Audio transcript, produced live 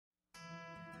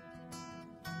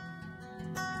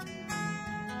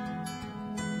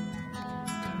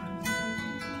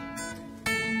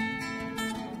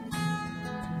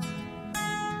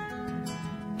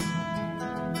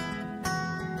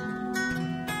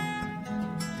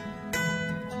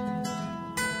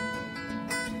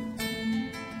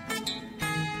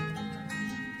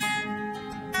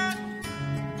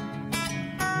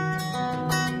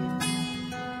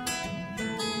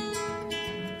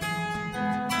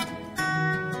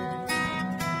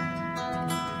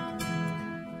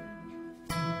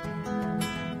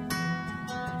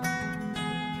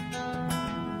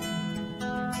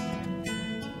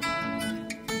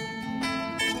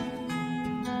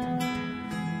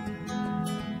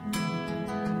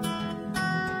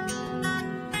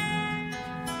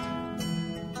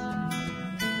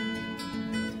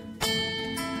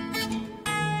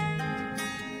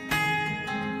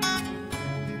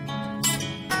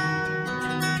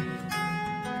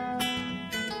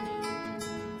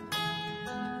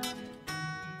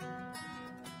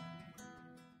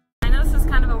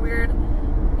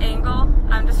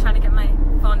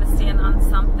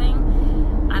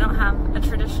have a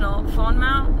traditional phone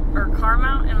mount or car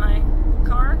mount in my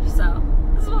car, so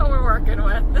this is what we're working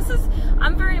with.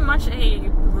 I'm very much a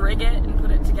rig it and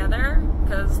put it together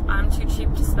because I'm too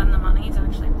cheap to spend the money to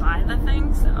actually buy the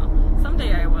thing, so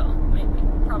someday I will, maybe,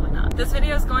 probably not. This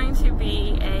video is going to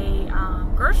be a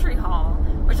grocery haul,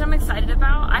 which I'm excited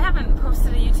about. I haven't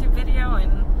posted a YouTube video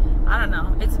in, I don't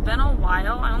know, it's been a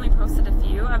while. I only posted a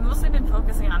few. I've mostly been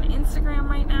focusing on Instagram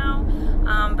right now,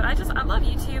 but I love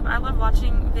YouTube. I love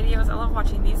watching videos. I love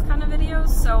watching these kind of videos,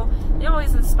 so they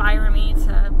always inspire me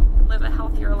to live a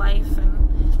healthier life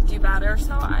and do better,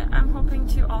 so I'm hoping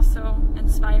to also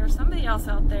inspire somebody else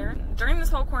out there. During this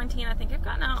whole quarantine, I think I've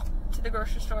gotten out to the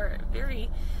grocery store very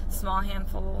small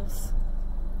handfuls,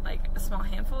 like a small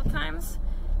handful of times,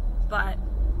 but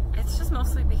it's just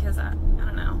mostly because I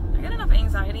don't know, I get enough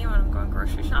anxiety when I'm going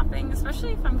grocery shopping,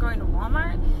 especially if I'm going to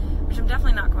Walmart, which I'm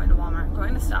definitely not going to Walmart, I'm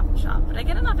going to Stop and Shop, but I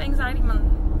get enough anxiety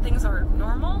when things are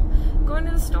normal going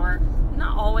to the store.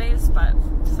 Not always, but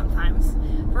sometimes.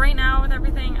 But right now with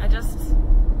everything, I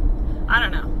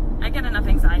don't know, I get enough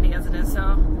anxiety as it is, so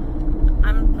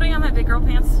I'm putting on my big girl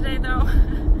pants today though,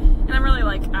 and I'm really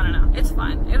like, I don't know, it's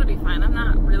fine, it'll be fine. I'm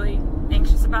not really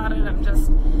anxious about it,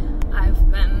 I've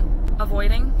been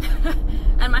avoiding,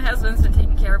 and my husband's been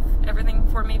taking care of everything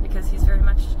for me because he's very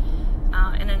much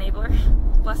an enabler,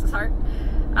 bless his heart.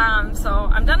 So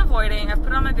I'm done avoiding. I've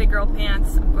put on my big girl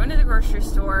pants. I'm going to the grocery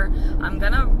store. I'm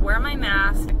gonna wear my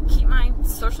mask, keep my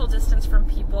social distance from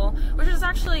people, which is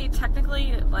actually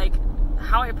technically like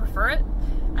how I prefer it.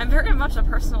 I'm very much a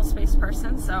personal space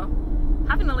person, so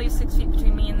having to leave 6 feet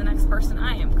between me and the next person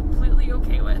I am completely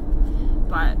okay with.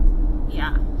 But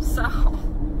yeah, so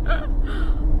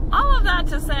all of that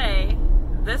to say,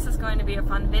 this is going to be a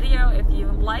fun video. If you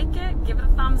like it, give it a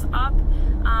thumbs up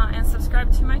and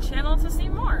subscribe to my channel to see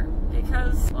more,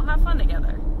 because we'll have fun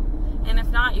together. And if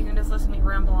not, you can just listen to me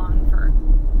ramble on for,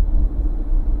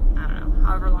 I don't know,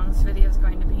 however long this video is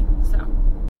going to be. So.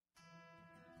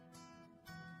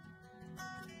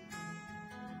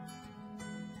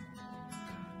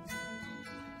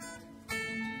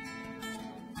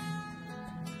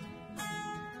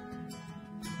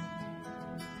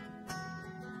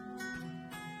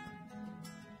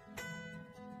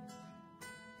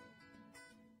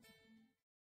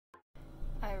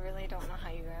 I really don't know how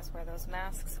you guys wear those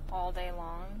masks all day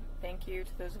long. Thank you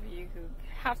to those of you who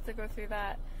have to go through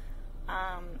that.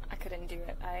 I couldn't do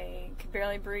it. I could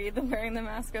barely breathe wearing the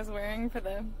mask I was wearing for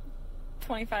the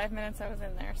 25 minutes I was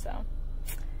in there, so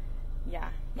yeah,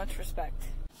 much respect.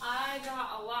 I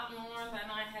got a lot more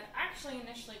than I had actually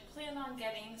initially planned on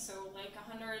getting, so like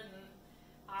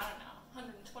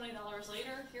 $120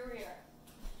 later, here we are.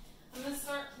 I'm going to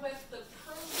start with the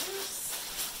produce.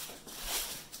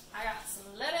 I got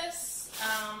some lettuce.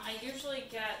 I usually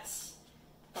get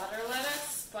butter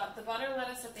lettuce, but the butter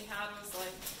lettuce that they had was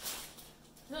like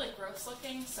really gross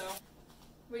looking, so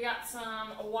we got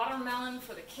some watermelon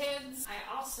for the kids. I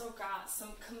also got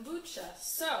some kombucha.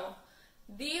 So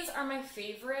these are my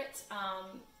favorite.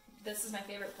 This is my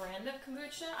favorite brand of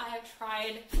kombucha. I have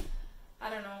tried, I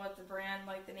don't know what the brand,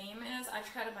 like the name is.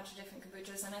 I've tried a bunch of different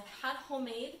kombuchas, and I've had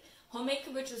homemade. Homemade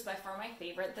kombucha is by far my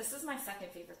favorite. This is my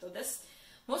second favorite though.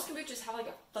 Most kombuchas have like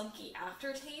a funky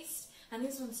aftertaste, and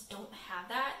these ones don't have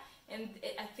that. And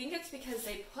I think it's because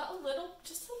they put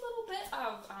just a little bit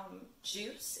of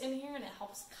juice in here, and it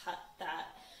helps cut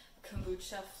that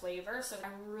kombucha flavor. So I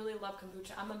really love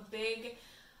kombucha. I'm a big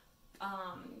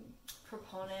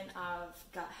proponent of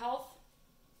gut health.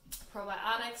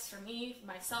 Probiotics for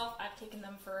myself, I've taken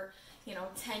them for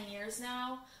 10 years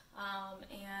now.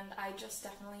 And I just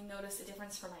definitely noticed a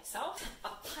difference for myself.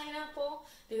 A pineapple,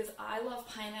 because I love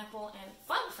pineapple, and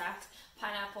fun fact,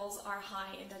 pineapples are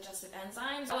high in digestive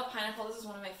enzymes. I love pineapple. This is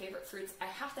one of my favorite fruits. I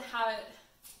have to have it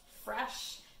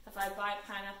fresh. If I buy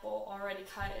pineapple already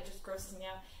cut, it just grosses me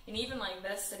out. And even like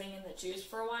this, sitting in the juice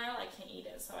for a while, I can't eat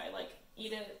it. So I like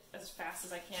eat it as fast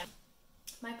as I can.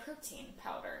 My protein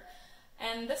powder.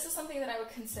 And this is something that I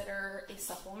would consider a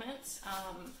supplement.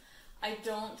 I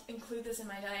don't include this in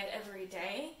my diet every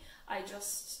day. I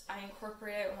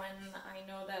incorporate it when I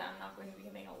know that I'm not going to be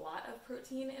getting a lot of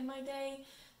protein in my day.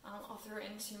 I'll throw it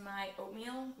into my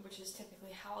oatmeal, which is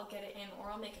typically how I'll get it in,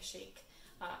 or I'll make a shake.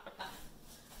 A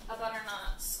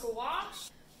butternut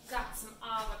squash. Got some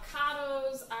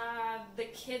avocados. The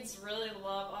kids really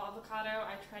love avocado.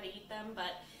 I try to eat them,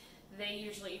 but they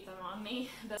usually eat them on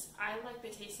me. I like the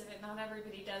taste of it. Not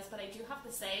everybody does, but I do have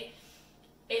to say,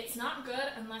 it's not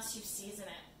good unless you season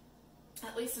it,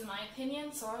 at least in my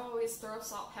opinion. So I always throw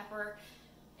salt, pepper,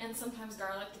 and sometimes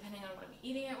garlic, depending on what I'm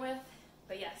eating it with.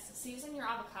 But yes, season your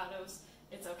avocados,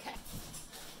 it's okay.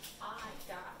 I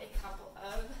got a couple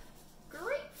of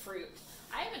grapefruit.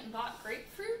 I haven't bought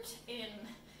grapefruit in,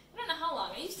 I don't know how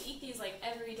long. I used to eat these like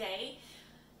every day,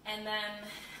 and then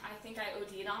I think I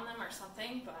OD'd on them or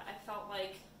something, but I felt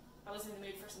like I was in the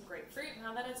mood for some grapefruit.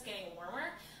 Now that it's getting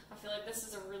warmer, I feel like this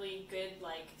is a really good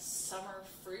like summer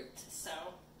fruit, so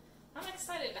I'm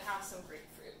excited to have some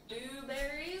grapefruit.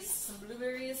 Blueberries, some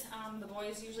blueberries. The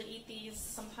boys usually eat these.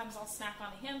 Sometimes I'll snack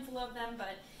on a handful of them,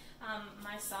 but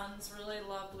my sons really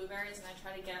love blueberries, and I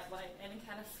try to get like any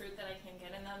kind of fruit that I can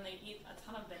get in them. They eat a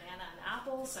ton of banana and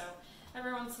apple, so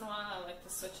every once in a while I like to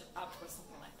switch it up with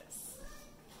something like this.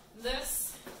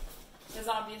 This is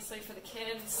obviously for the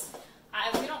kids.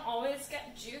 We don't always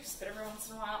get juice, but every once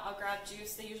in a while I'll grab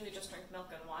juice. They usually just drink milk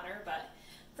and water, but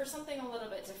for something a little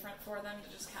bit different for them to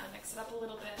just kind of mix it up a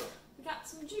little bit, we got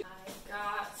some juice. I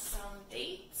got some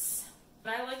dates,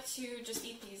 but I like to just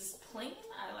eat these plain.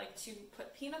 I like to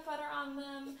put peanut butter on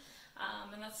them,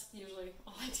 and that's usually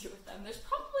all I do with them. There's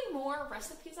probably more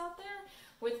recipes out there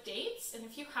with dates, and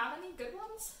if you have any good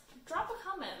ones, drop a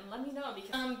comment and let me know.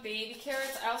 Because baby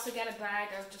carrots, I also get a bag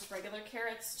of just regular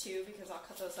carrots too, because I'll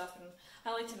cut those up, and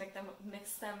I like to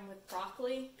mix them with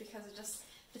broccoli because it just,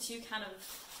 the two kind of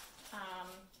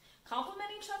complement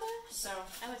each other, so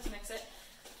I like to mix it.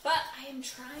 But I am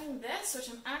trying this, which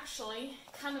I'm actually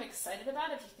kind of excited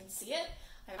about, if you can see it.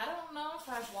 I don't know if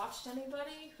I've watched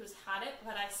anybody who's had it,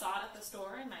 but I saw it at the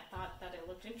store and I thought that it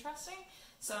looked interesting.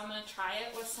 So I'm going to try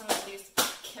it with some of these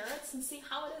carrots and see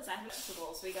how it is. I have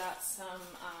vegetables. We got some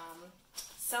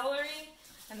celery,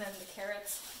 and then the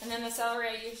carrots. And then the celery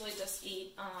I usually just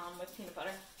eat with peanut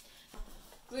butter.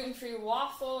 Gluten-free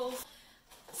waffles.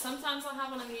 Sometimes I'll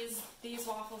have one of these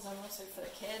waffles are mostly for the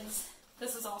kids.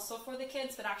 This is also for the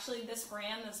kids, but actually this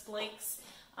brand, this Blake's,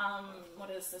 what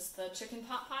is this, the chicken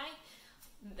pot pie,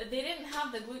 they didn't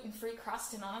have the gluten-free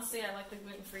crust, and honestly I like the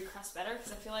gluten-free crust better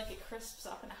because I feel like it crisps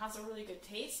up and it has a really good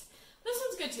taste. This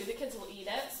one's good too, the kids will eat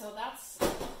it, so that's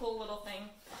a cool little thing.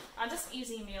 Just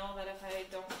easy meal that if I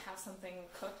don't have something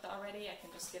cooked already, I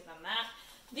can just give them that.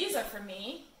 These are for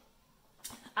me.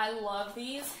 I love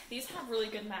these. These have really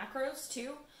good macros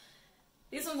too.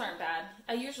 These ones aren't bad.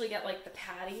 I usually get like the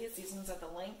patties. These ones are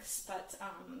the links, but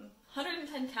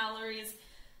 110 calories,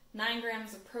 9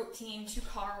 grams of protein, 2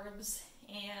 carbs,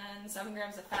 and 7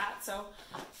 grams of fat. So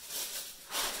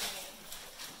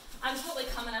I'm totally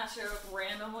coming at you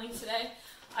randomly today.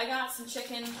 I got some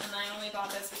chicken, and I only bought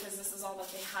this because this is all that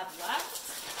they had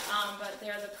left. But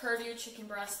they're the Perdue chicken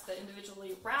breasts, the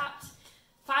individually wrapped.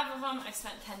 5 of them, I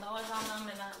spent $10 on them,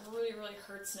 and that really, really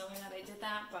hurts knowing that I did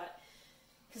that, but,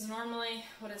 because normally,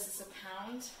 what is this, a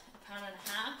pound and a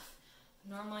half?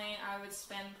 Normally, I would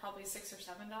spend probably $6 or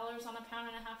 $7 on a pound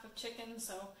and a half of chicken,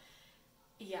 so,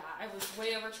 yeah, I was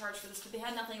way overcharged for this, but they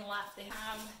had nothing left. They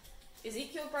have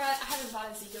Ezekiel bread. I haven't bought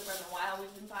Ezekiel bread in a while.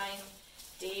 We've been buying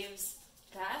Dave's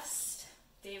Best,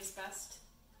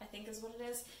 I think is what it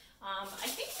is. I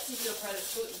think Ezekiel bread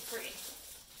is gluten-free.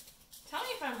 Tell me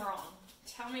if I'm wrong.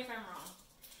 Tell me if I'm wrong.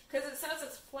 Because it says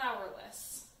it's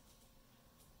flourless.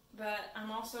 But I'm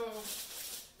also,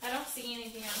 I don't see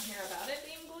anything on here about it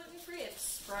being gluten-free.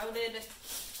 It's sprouted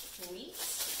wheat,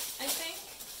 I think.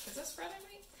 Is this sprouted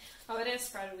wheat? Oh, it is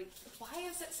sprouted wheat. Why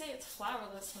does it say it's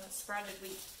flourless when it's sprouted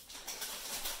wheat?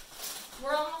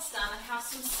 We're almost done. I have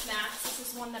some snacks.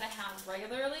 This is one that I have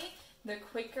regularly. The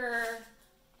Quaker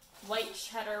white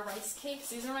cheddar rice cakes.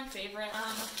 These are my favorite.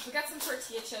 We got some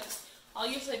tortilla chips. I'll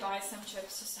usually buy some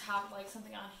chips just to have like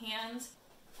something on hand.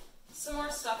 Some more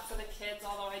stuff for the kids,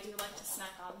 although I do like to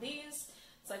snack on these.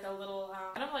 It's like a little,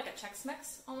 kind of like a Chex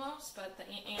Mix almost, but the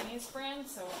Aunt Annie's brand,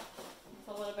 so it's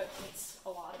a little bit, it's a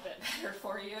lot of bit better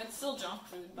for you. It's still junk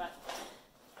food, but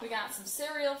we got some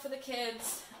cereal for the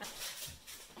kids.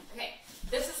 Okay,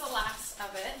 this is the last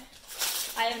of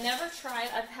it. I have never tried,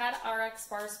 I've had RX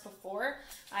bars before.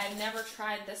 I have never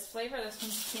tried this flavor. This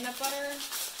one's peanut butter,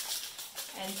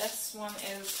 and this one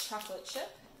is chocolate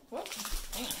chip.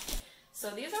 Whoops, hang on. So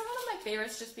these are one of my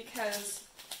favorites just because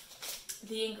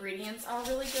the ingredients are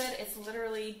really good. It's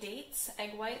literally dates,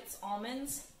 egg whites,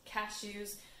 almonds,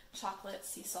 cashews, chocolate,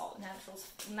 sea salt,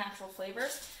 natural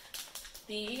flavors.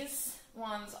 These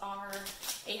ones are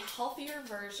a healthier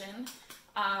version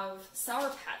of Sour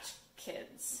Patch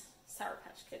Kids. Sour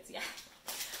Patch Kids, yeah.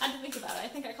 I had to think about it. I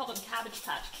think I called them Cabbage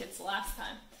Patch Kids last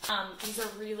time. These are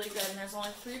really good, and there's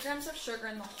only 3 grams of sugar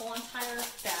in the whole entire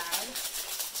bag.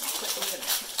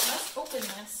 Let's open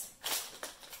this.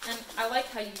 And I like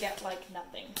how you get like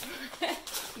nothing.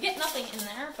 You get nothing in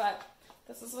there, but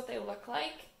this is what they look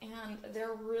like, and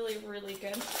they're really, really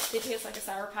good. They taste like a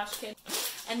Sour Patch Kid.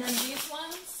 And then these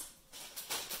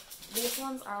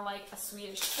ones are like a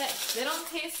Swedish fish. They don't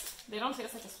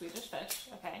taste like a Swedish fish,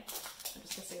 okay? I'm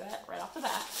just gonna say that right off the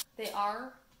bat. They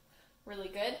are really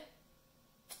good.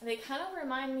 They kind of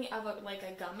remind me of like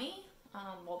a gummy.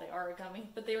 Well, they are a gummy,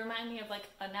 but they remind me of like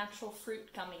a natural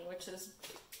fruit gummy, which is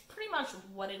pretty much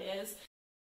what it is.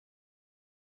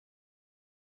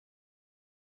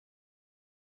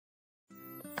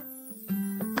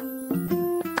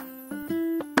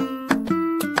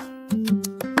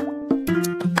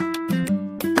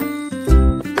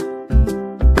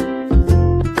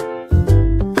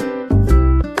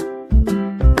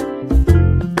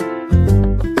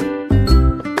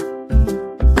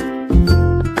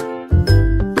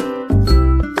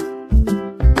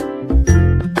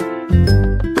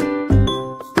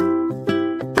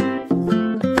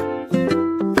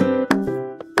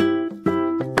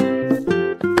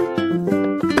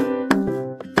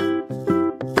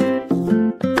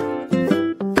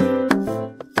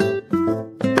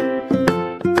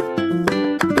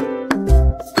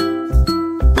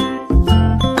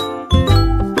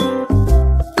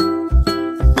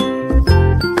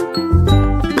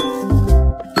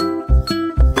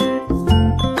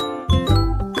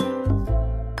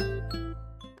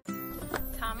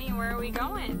 Where are we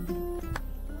going?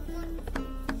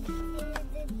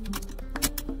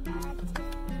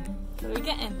 What are we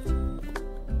getting?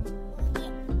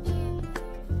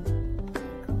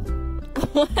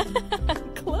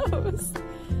 Close.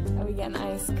 Are we getting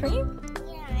ice cream?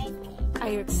 Yeah, ice cream. Are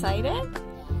you excited? Yeah.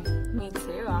 Me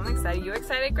too. I'm excited. You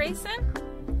excited, Grayson?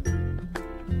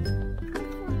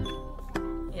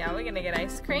 Yeah, we're gonna get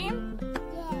ice cream? Yeah.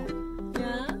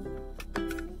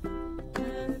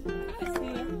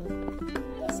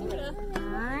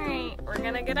 We're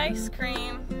gonna get ice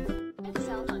cream.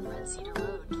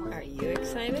 Are you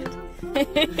excited? Are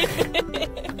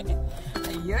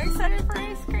you excited for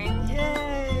ice cream? Yay!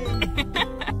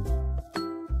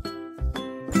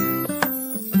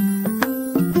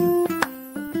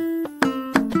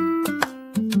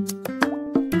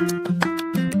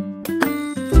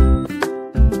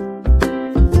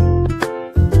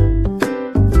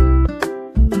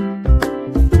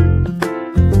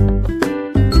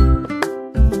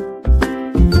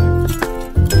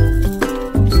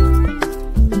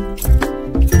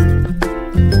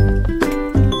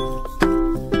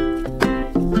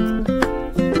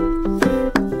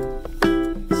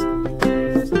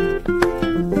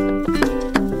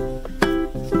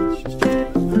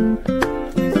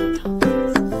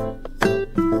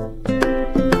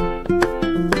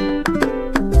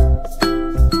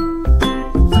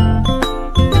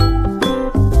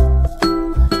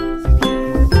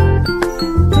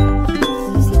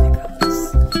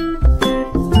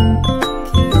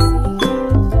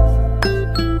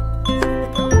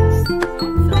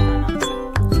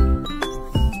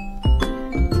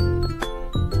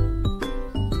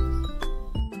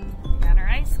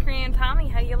 Tommy,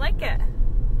 how you like it?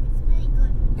 It's really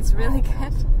good. It's really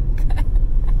good.